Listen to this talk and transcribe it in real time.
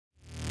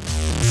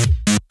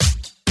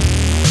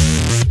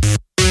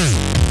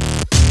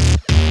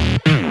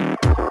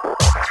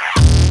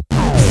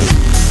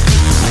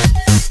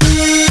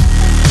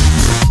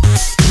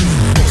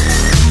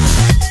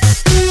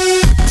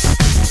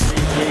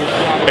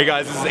Hey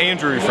guys, this is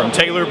Andrew from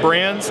Taylor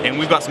Brands, and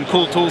we've got some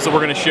cool tools that we're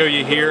going to show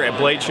you here at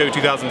Blade Show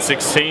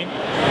 2016.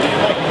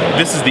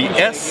 This is the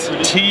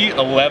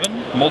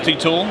ST11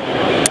 multi-tool.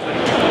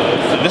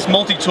 This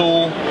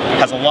multi-tool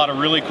has a lot of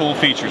really cool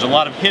features, a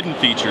lot of hidden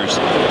features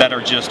that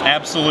are just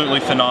absolutely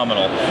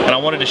phenomenal. And I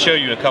wanted to show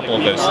you a couple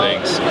of those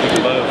things.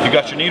 You've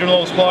got your needle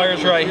nose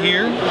pliers right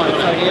here.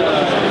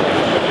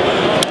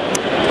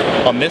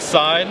 On this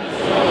side,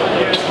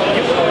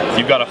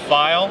 you've got a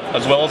file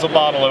as well as a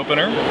bottle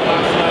opener.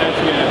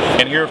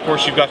 And here, of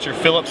course, you've got your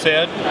Phillips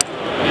head.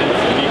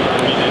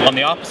 On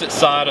the opposite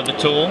side of the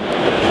tool,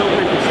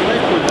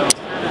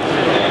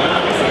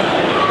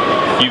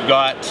 you've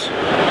got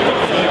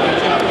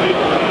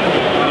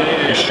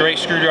your straight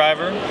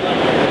screwdriver.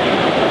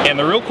 And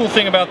the real cool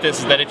thing about this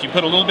is that if you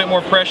put a little bit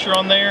more pressure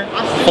on there,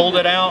 fold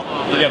it out,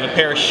 you have a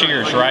pair of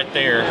shears right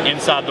there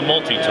inside the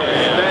multi-tool.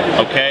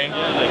 Okay?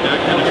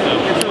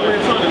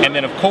 And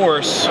then of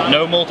course,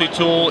 no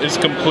multi-tool is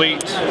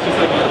complete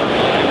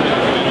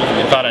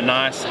without a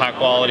nice high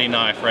quality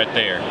knife right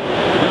there.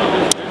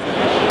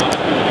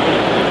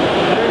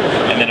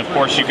 And then of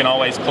course you can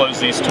always close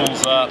these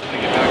tools up to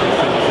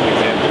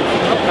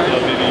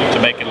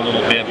make it a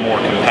little bit more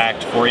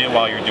compact for you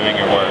while you're doing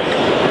your work.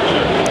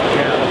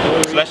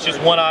 So that's just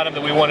one item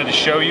that we wanted to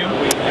show you.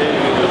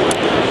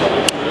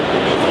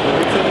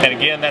 And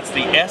again, that's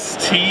the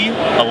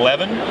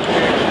ST11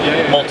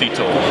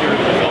 multi-tool.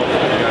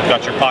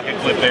 Got your pocket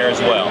clip there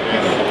as well.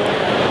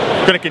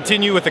 We're going to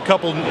continue with a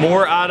couple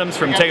more items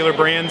from Taylor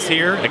Brands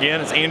here.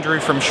 Again, it's Andrew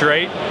from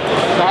Schrade.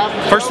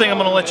 First thing I'm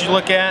going to let you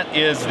look at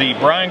is the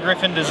Brian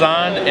Griffin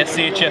designed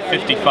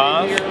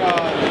SCHF55.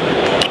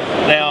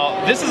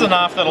 Now, this is a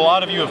knife that a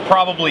lot of you have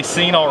probably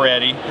seen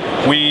already.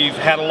 We've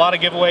had a lot of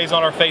giveaways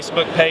on our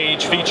Facebook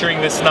page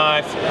featuring this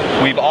knife.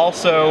 We've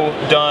also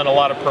done a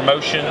lot of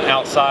promotion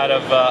outside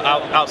of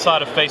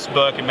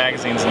Facebook and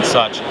magazines and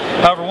such.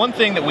 However, one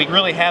thing that we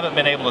really haven't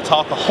been able to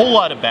talk a whole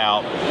lot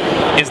about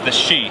is the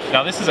sheath.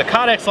 Now, this is a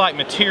Kydex-like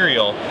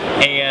material,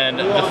 and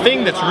the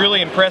thing that's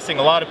really impressing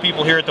a lot of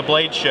people here at the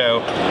Blade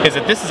Show is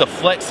that this is a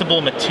flexible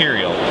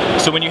material.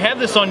 So when you have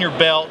this on your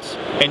belt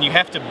and you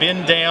have to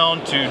bend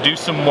down to do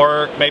some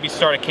work, maybe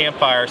start a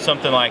campfire or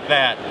something like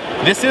that,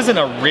 this isn't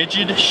a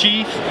rigid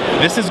sheath.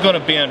 This is going to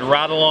bend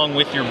right along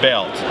with your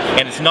belt,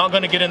 and it's not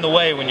going to get in the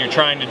way when you're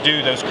trying to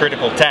do those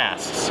critical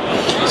tasks.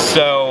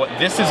 So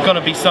this is going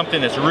to be something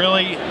that's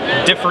really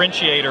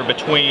differentiator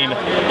between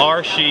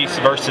our sheaths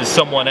versus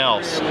someone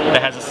else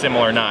that has a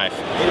similar knife.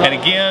 And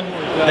again,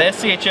 the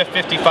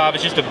SCHF55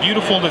 is just a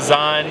beautiful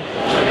design.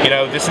 You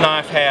know, this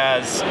knife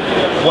has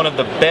one of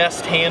the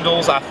best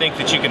handles I think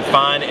that you can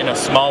find in a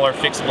smaller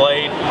fixed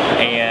blade,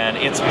 and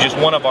it's just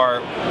one of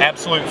our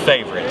absolute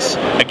favorites.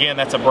 Again,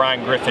 that's a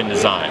Brian Griffin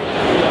design.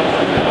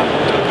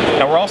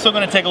 Now we're also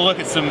going to take a look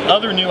at some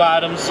other new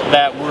items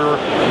that we're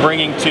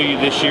bringing to you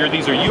this year.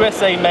 These are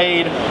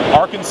USA-made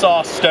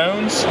Arkansas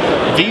stones.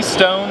 These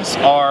stones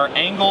are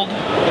angled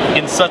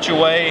in such a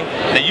way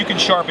that you can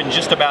sharpen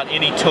just about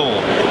any tool.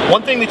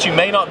 One thing that you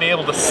may not be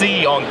able to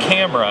see on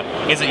camera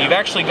is that you've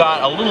actually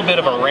got a little bit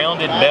of a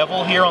rounded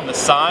bevel here on the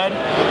side,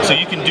 so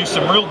you can do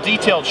some real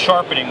detailed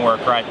sharpening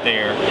work right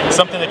there,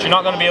 something that you're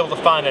not going to be able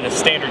to find in a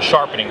standard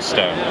sharpening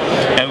stone.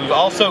 And we've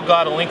also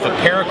got a length of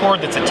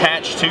paracord that's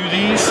attached to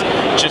these,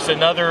 just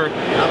another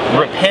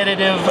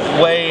repetitive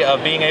way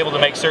of being able to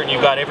make certain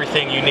you've got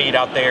everything you need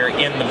out there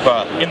in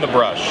the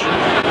brush.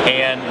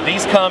 And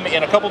these come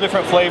in a couple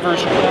different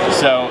flavors,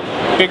 so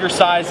bigger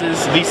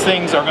sizes. These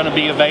things are going to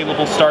be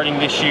available starting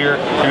this year.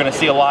 You're going to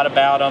see a lot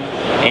about them,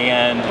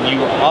 and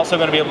you're also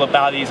going to be able to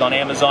buy these on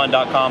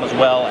Amazon.com as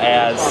well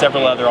as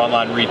several other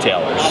online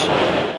retailers.